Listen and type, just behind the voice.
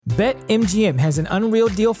BetMGM has an unreal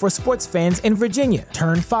deal for sports fans in Virginia.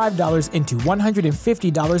 Turn $5 into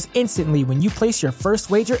 $150 instantly when you place your first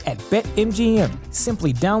wager at BetMGM.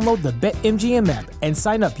 Simply download the BetMGM app and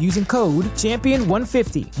sign up using code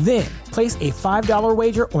Champion150. Then, place a $5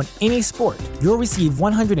 wager on any sport. You'll receive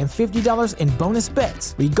 $150 in bonus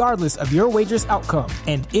bets, regardless of your wager's outcome.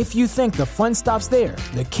 And if you think the fun stops there,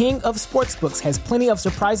 the King of Sportsbooks has plenty of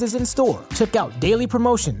surprises in store. Check out daily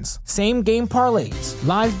promotions, same-game parlays,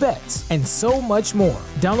 live bets, and so much more.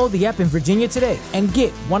 Download the app in Virginia today and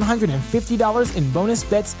get $150 in bonus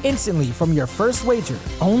bets instantly from your first wager.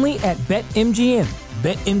 Only at BetMGM.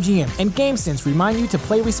 BetMGM and GameSense remind you to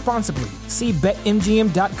play responsibly. See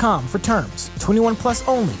BetMGM.com for terms. 21 plus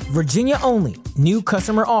only. Virginia only. New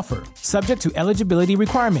customer offer. Subject to eligibility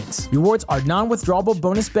requirements. Rewards are non-withdrawable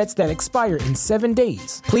bonus bets that expire in 7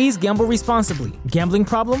 days. Please gamble responsibly. Gambling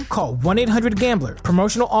problem? Call 1-800-GAMBLER.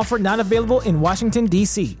 Promotional offer not available in Washington,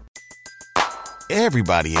 D.C.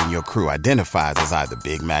 Everybody in your crew identifies as either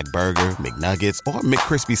Big Mac Burger, McNuggets, or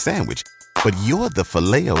McCrispy Sandwich. But you're the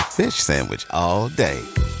Filet-O-Fish Sandwich all day.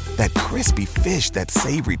 That crispy fish, that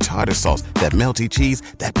savory tartar sauce, that melty cheese,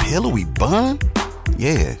 that pillowy bun.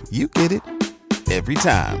 Yeah, you get it. Every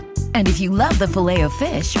time. And if you love the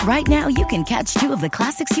Filet-O-Fish, right now you can catch two of the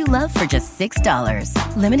classics you love for just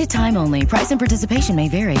 $6. Limited time only. Price and participation may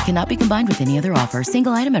vary. Cannot be combined with any other offer.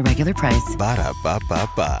 Single item at regular price.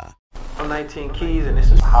 Ba-da-ba-ba-ba. I'm 19 Keys, and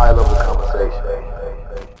this is high-level conversation.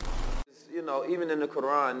 You know, even in the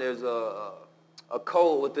Quran, there's a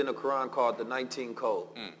code within the Quran called the 19 Code,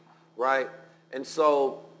 right? And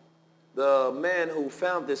so the man who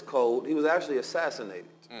found this code, he was actually assassinated,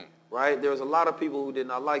 right? There was a lot of people who did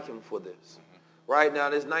not like him for this. Right now,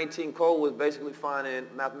 this 19 Code was basically finding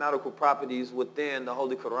mathematical properties within the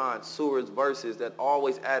Holy Quran, surahs, verses that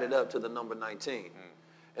always added up to the number 19.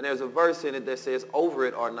 And there's a verse in it that says over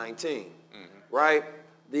it are 19, right?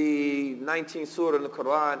 The 19th surah in the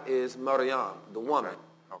Quran is Maryam, the woman,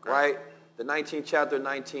 right? The 19th chapter,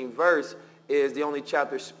 19th verse is the only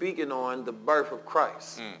chapter speaking on the birth of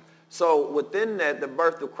Christ. So within that, the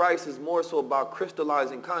birth of Christ is more so about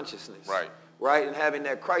crystallizing consciousness, right? And having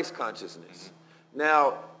that Christ consciousness.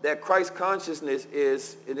 Now, that Christ consciousness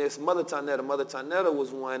is, in this Mother Tanetta. Mother Tanetta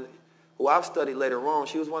was one who I've studied later on.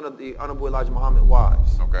 She was one of the Honorable Elijah Muhammad's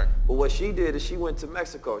wives. But what she did is she went to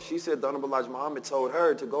Mexico. She said the Honorable Elijah Muhammad told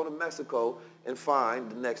her to go to Mexico and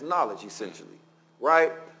find the next knowledge, essentially,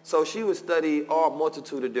 right? So she would study all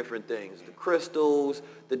multitude of different things, the crystals,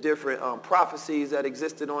 the different prophecies that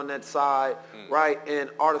existed on that side, right,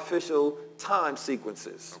 and artificial time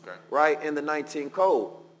sequences, right, in the 19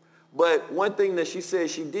 Code. But one thing that she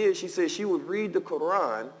said she did, she said she would read the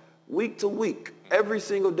Quran week to week, every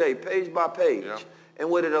single day, page by page. And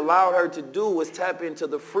what it allowed her to do was tap into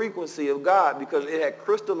the frequency of God because it had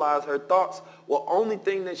crystallized her thoughts. Well, only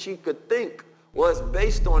thing that she could think was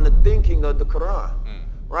based on the thinking of the Quran,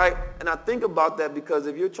 right? And I think about that because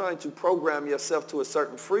if you're trying to program yourself to a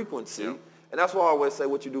certain frequency, and that's why I always say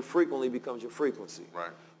what you do frequently becomes your frequency,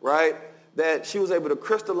 right? That she was able to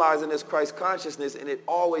crystallize in this Christ consciousness, and it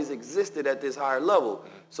always existed at this higher level.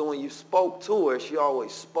 So when you spoke to her, she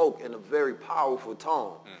always spoke in a very powerful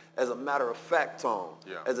tone, as a matter-of-fact tone,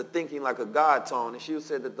 as a thinking like a God tone. And she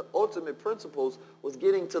said that the ultimate principles was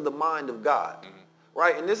getting to the mind of God,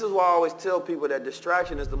 right? And this is why I always tell people that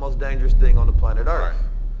distraction is the most dangerous thing on the planet Earth,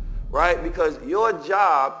 right? Because your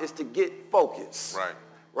job is to get focus,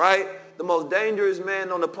 right? The most dangerous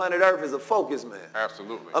man on the planet Earth is a focused man.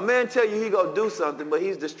 Absolutely. A man tell you he gonna do something, but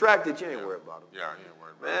he's distracted. You ain't worried about him. Yeah, you ain't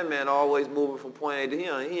worried about him. Man always moving from point A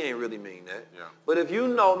to he ain't really mean that. But if you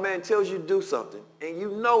know man tells you to do something, and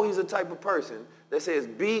you know he's the type of person that says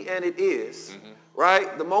be and it is,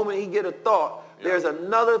 right? The moment he get a thought, there's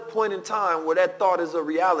another point in time where that thought is a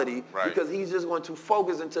reality because he's just going to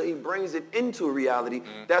focus until he brings it into reality.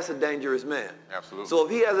 That's a dangerous man. Absolutely. So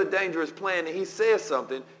if he has a dangerous plan and he says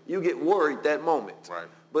something, you get worried that moment.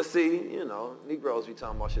 But see, you know, Negroes be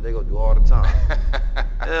talking about shit they go do all the time.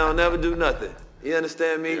 They don't never do nothing. You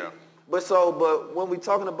understand me? But when we're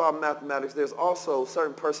talking about mathematics, there's also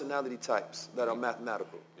certain personality types that are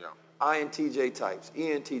mathematical. INTJ types,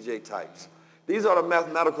 ENTJ types. These are the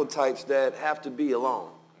mathematical types that have to be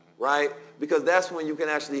alone, right? Because that's when you can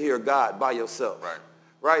actually hear God by yourself,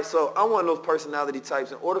 right? So I'm one of those personality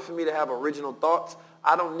types. In order for me to have original thoughts,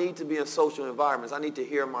 I don't need to be in social environments. I need to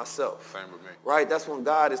hear myself. Same with me. Right? That's when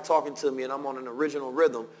God is talking to me and I'm on an original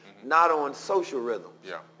rhythm, not on social rhythm.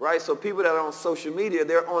 Right? So people that are on social media,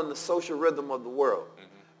 they're on the social rhythm of the world.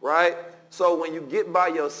 Right? So when you get by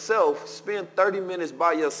yourself, spend 30 minutes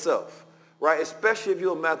by yourself. Right? Especially if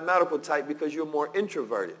you're a mathematical type because you're more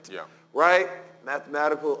introverted. Right?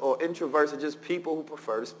 mathematical, or introverts are just people who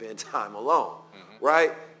prefer to spend time alone,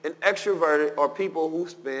 right? And extroverted are people who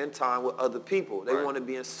spend time with other people. They want to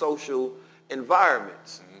be in social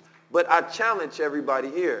environments. But I challenge everybody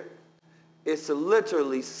here is to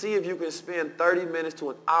literally see if you can spend 30 minutes to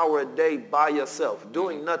an hour a day by yourself,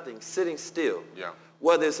 doing nothing, sitting still.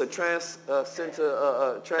 Whether it's a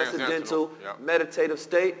transcendental, meditative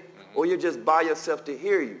state, or you're just by yourself to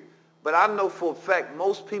hear you. But I know for a fact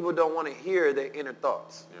most people don't want to hear their inner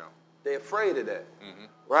thoughts. They're afraid of that,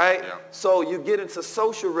 right? So you get into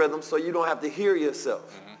social rhythm so you don't have to hear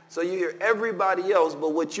yourself. So you hear everybody else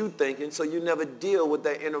but what you thinking, so you never deal with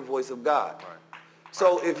that inner voice of God.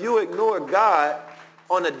 So if you ignore God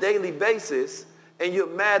on a daily basis and you're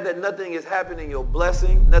mad that nothing is happening in your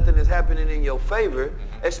blessing, nothing is happening in your favor,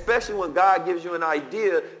 especially when God gives you an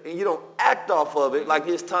idea and you don't act off of it like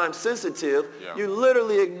it's time sensitive, you're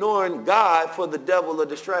literally ignoring God for the devil of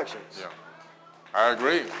distractions. I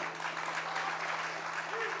agree.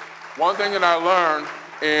 One thing that I learned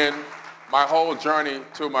in my whole journey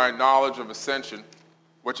to my knowledge of ascension,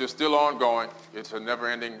 which is still ongoing, it's a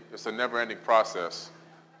never-ending process,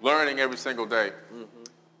 learning every single day,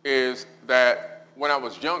 is that when I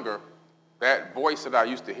was younger, that voice that I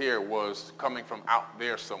used to hear was coming from out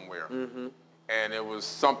there somewhere. And it was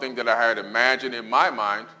something that I had imagined in my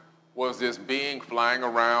mind was this being flying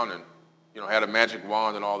around and, had a magic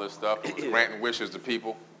wand and all this stuff. It was granting wishes to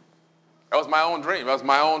people. That was my own dream. That was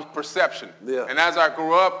my own perception. And as I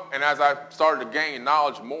grew up and as I started to gain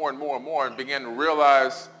knowledge more and more and more and began to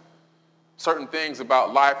realize certain things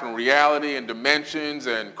about life and reality and dimensions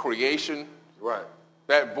and creation,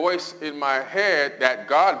 that voice in my head, that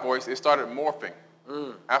God voice, it started morphing.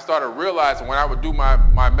 I started realizing when I would do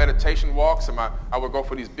my meditation walks and I would go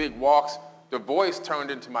for these big walks, the voice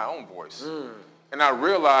turned into my own voice. And I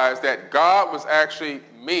realized that God was actually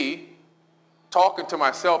me talking to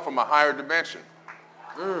myself from a higher dimension.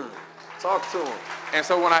 Talk to him. And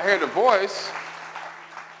so when I heard the voice,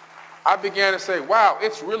 I began to say, wow,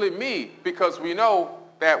 it's really me, because we know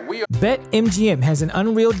that we are... BetMGM has an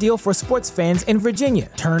unreal deal for sports fans in Virginia.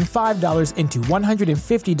 Turn $5 into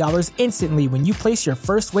 $150 instantly when you place your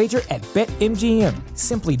first wager at BetMGM.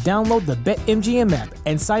 Simply download the BetMGM app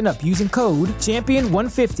and sign up using code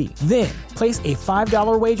Champion150. Then, place a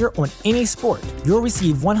 $5 wager on any sport. You'll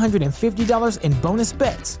receive $150 in bonus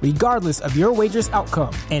bets, regardless of your wager's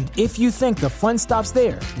outcome. And if you think the fun stops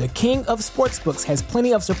there, the king of sportsbooks has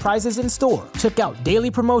plenty of surprises in store. Check out daily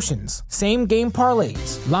promotions, same-game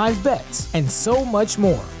parlays, live bets, and so much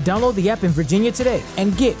more. Download the app in Virginia today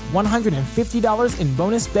and get $150 in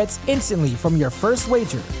bonus bets instantly from your first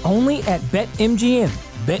wager. Only at BetMGM.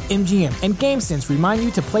 BetMGM and GameSense remind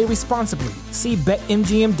you to play responsibly. See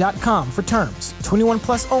BetMGM.com for terms. 21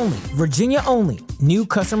 plus only. Virginia only. New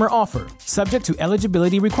customer offer. Subject to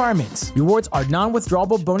eligibility requirements. Rewards are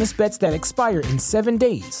non-withdrawable bonus bets that expire in 7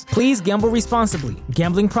 days. Please gamble responsibly.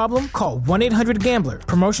 Gambling problem? Call 1-800-GAMBLER.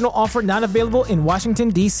 Promotional offer not available in Washington,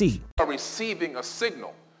 D.C. Are receiving a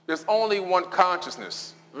signal. There's only one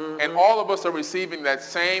consciousness. And all of us are receiving that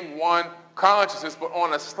same one consciousness, but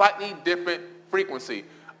on a slightly different frequency.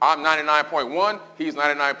 I'm 99.1, he's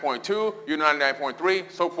 99.2, you're 99.3,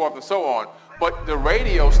 so forth and so on. But the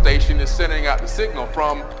radio station is sending out the signal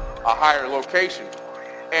from a higher location.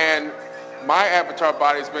 And my avatar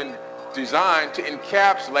body has been designed to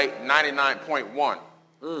encapsulate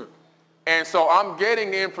 99.1. And so I'm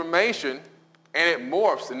getting the information and it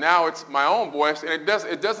morphs, and now it's my own voice, and it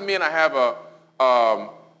doesn't mean I have a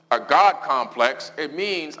God complex. It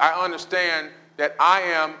means I understand that I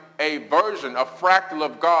am a version, a fractal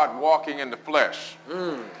of God walking in the flesh.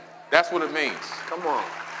 That's what it means. Come on.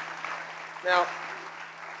 Now,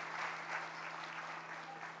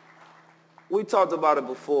 we talked about it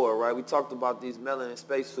before, right? We talked about these melanin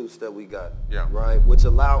spacesuits that we got, right? Which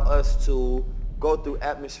allow us to go through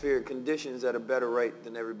atmospheric conditions at a better rate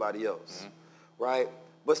than everybody else, right?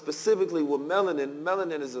 But specifically with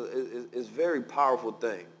melanin is a very powerful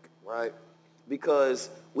thing, right?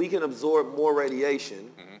 Because we can absorb more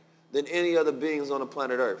radiation than any other beings on the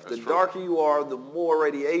planet Earth. The darker you are, the more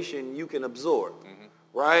radiation you can absorb,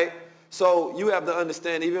 right? So you have to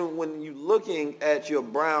understand, even when you're looking at your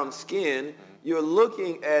brown skin, you're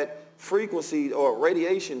looking at frequency or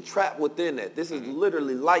radiation trapped within that. This is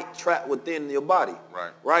literally light trapped within your body,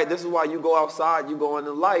 right? This is why you go outside, you go in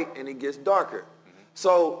the light, and it gets darker.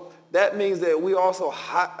 So that means that we also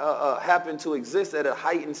happen to exist at a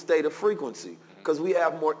heightened state of frequency because we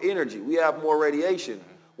have more energy, we have more radiation,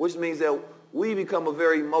 which means that we become a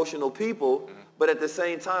very emotional people, but at the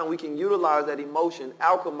same time, we can utilize that emotion,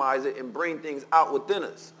 alchemize it, and bring things out within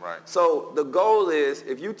us. Right. So the goal is,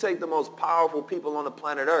 if you take the most powerful people on the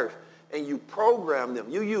planet Earth and you program them,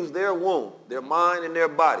 you use their womb, their mind, and their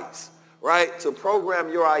bodies, right, to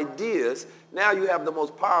program your ideas. Now you have the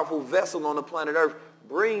most powerful vessel on the planet Earth,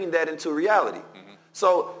 bringing that into reality. Mm-hmm.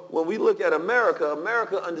 So when we look at America,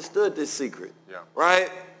 America understood this secret, right?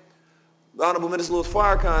 The Honorable Minister Louis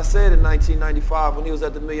Farrakhan said in 1995 when he was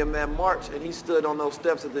at the Million Man March, and he stood on those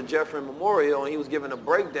steps at the Jefferson Memorial, and he was giving a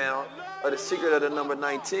breakdown of the secret of the number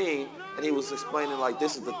 19, and he was explaining like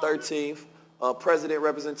this is the 13th president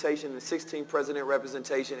representation and 16th president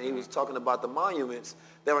representation, and he was talking about the monuments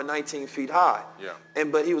that were 19 feet high.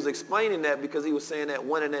 But he was explaining that because he was saying that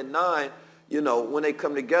 1 and that 9, you know, when they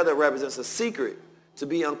come together, represents a secret to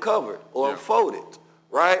be uncovered or unfolded,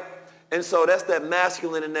 right? And so that's that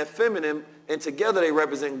masculine and that feminine, and together they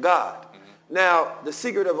represent God. Mm-hmm. Now, the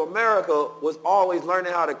secret of America was always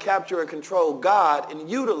learning how to capture and control God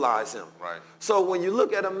and utilize him. Right. So when you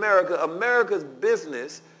look at America, America's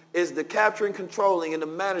business is the capturing, controlling, and the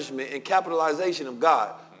management and capitalization of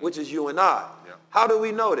God, which is you and I. Yeah. How do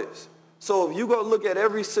we know this? So if you go look at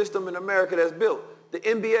every system in America that's built, the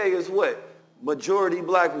NBA is what? Majority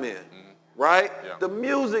black men, right? Yeah. The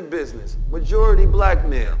music business, majority black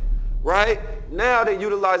men. Right? Now they're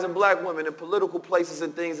utilizing black women in political places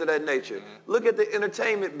and things of that nature. Mm-hmm. Look at the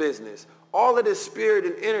entertainment business. All of this spirit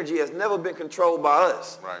and energy has never been controlled by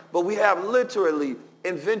us. Right. But we have literally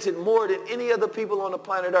invented more than any other people on the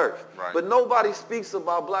planet Earth. Right. But nobody speaks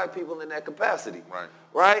about black people in that capacity. Right.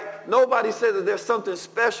 Right? Nobody says that there's something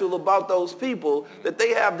special about those people, that they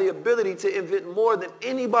have the ability to invent more than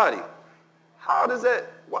anybody. How does that,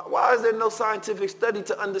 why is there no scientific study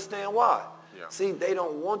to understand why? See, they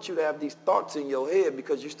don't want you to have these thoughts in your head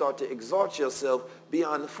because you start to exalt yourself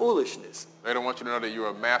beyond the foolishness. They don't want you to know that you're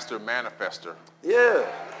a master manifester. Yeah.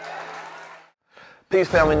 Peace,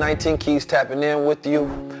 family. 19 Keys tapping in with you.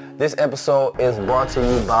 This episode is brought to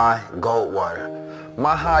you by Goldwater.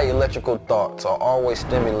 My high electrical thoughts are always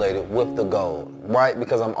stimulated with the gold, right?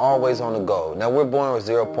 Because I'm always on the go. Now, we're born with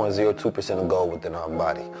 0.02% of gold within our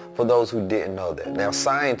body, for those who didn't know that. Now,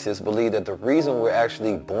 scientists believe that the reason we're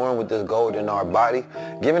actually born with this gold in our body,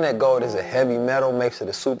 given that gold is a heavy metal, makes it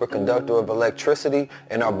a superconductor of electricity,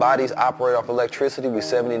 and our bodies operate off electricity with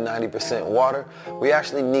 70-90% water, we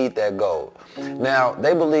actually need that gold. Now,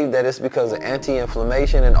 they believe that it's because of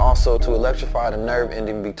anti-inflammation and also to electrify the nerve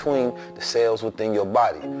ending between the cells within your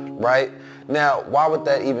body, right? Now, why would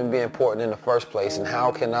that even be important in the first place, and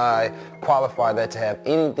how can I qualify that to have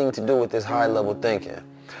anything to do with this high-level thinking?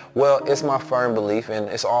 Well, it's my firm belief, and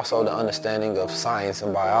it's also the understanding of science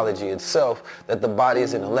and biology itself, that the body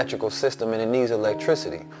is an electrical system and it needs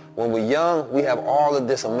electricity. When we're young, we have all of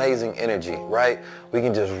this amazing energy, right? We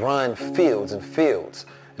can just run fields and fields.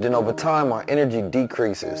 And then over time, our energy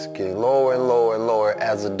decreases, getting lower and lower and lower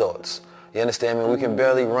as adults. You understand me? We can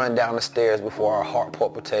barely run down the stairs before our heart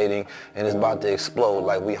palpitating and it's about to explode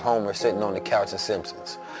like we Homer sitting on the couch in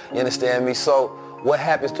Simpsons. You understand me? So what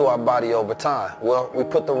happens to our body over time? Well, we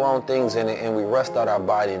put the wrong things in it and we rust out our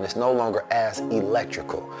body, and it's no longer as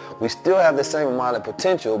electrical. We still have the same amount of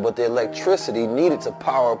potential, but the electricity needed to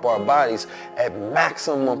power up our bodies at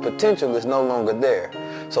maximum potential is no longer there.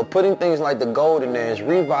 So putting things like the gold in there is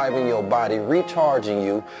reviving your body, recharging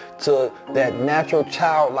you to that natural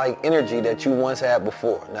childlike energy that you once had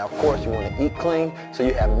before. Now, of course, you want to eat clean so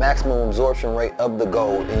you have maximum absorption rate of the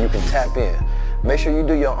gold and you can tap in. Make sure you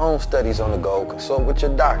do your own studies on the gold, consult with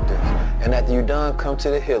your doctors, and after you're done, come to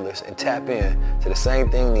the healers and tap in to the same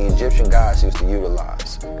thing the Egyptian gods used to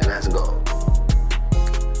utilize, and that's gold.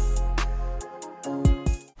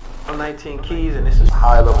 I'm 19 Keys, and this is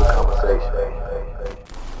high-level conversation.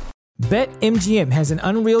 BetMGM has an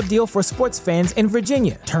unreal deal for sports fans in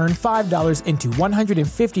Virginia. Turn $5 into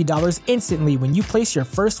 $150 instantly when you place your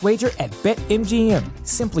first wager at BetMGM.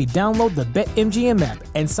 Simply download the BetMGM app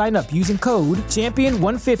and sign up using code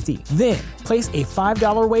Champion150. Then, place a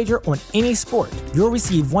 $5 wager on any sport. You'll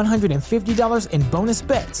receive $150 in bonus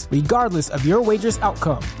bets, regardless of your wager's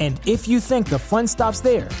outcome. And if you think the fun stops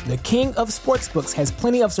there, the king of sportsbooks has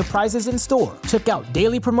plenty of surprises in store. Check out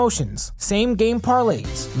daily promotions, same-game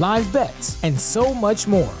parlays, live bets, and so much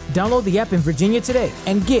more. Download the app in Virginia today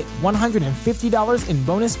and get $150 in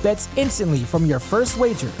bonus bets instantly from your first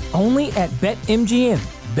wager. Only at BetMGM.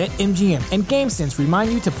 BetMGM and GameSense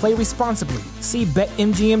remind you to play responsibly. See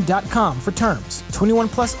BetMGM.com for terms. 21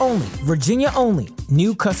 plus only. Virginia only.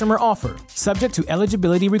 New customer offer. Subject to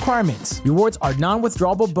eligibility requirements. Rewards are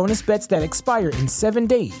non-withdrawable bonus bets that expire in 7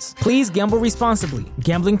 days. Please gamble responsibly.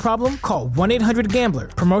 Gambling problem? Call 1-800-GAMBLER.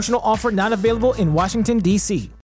 Promotional offer not available in Washington, D.C.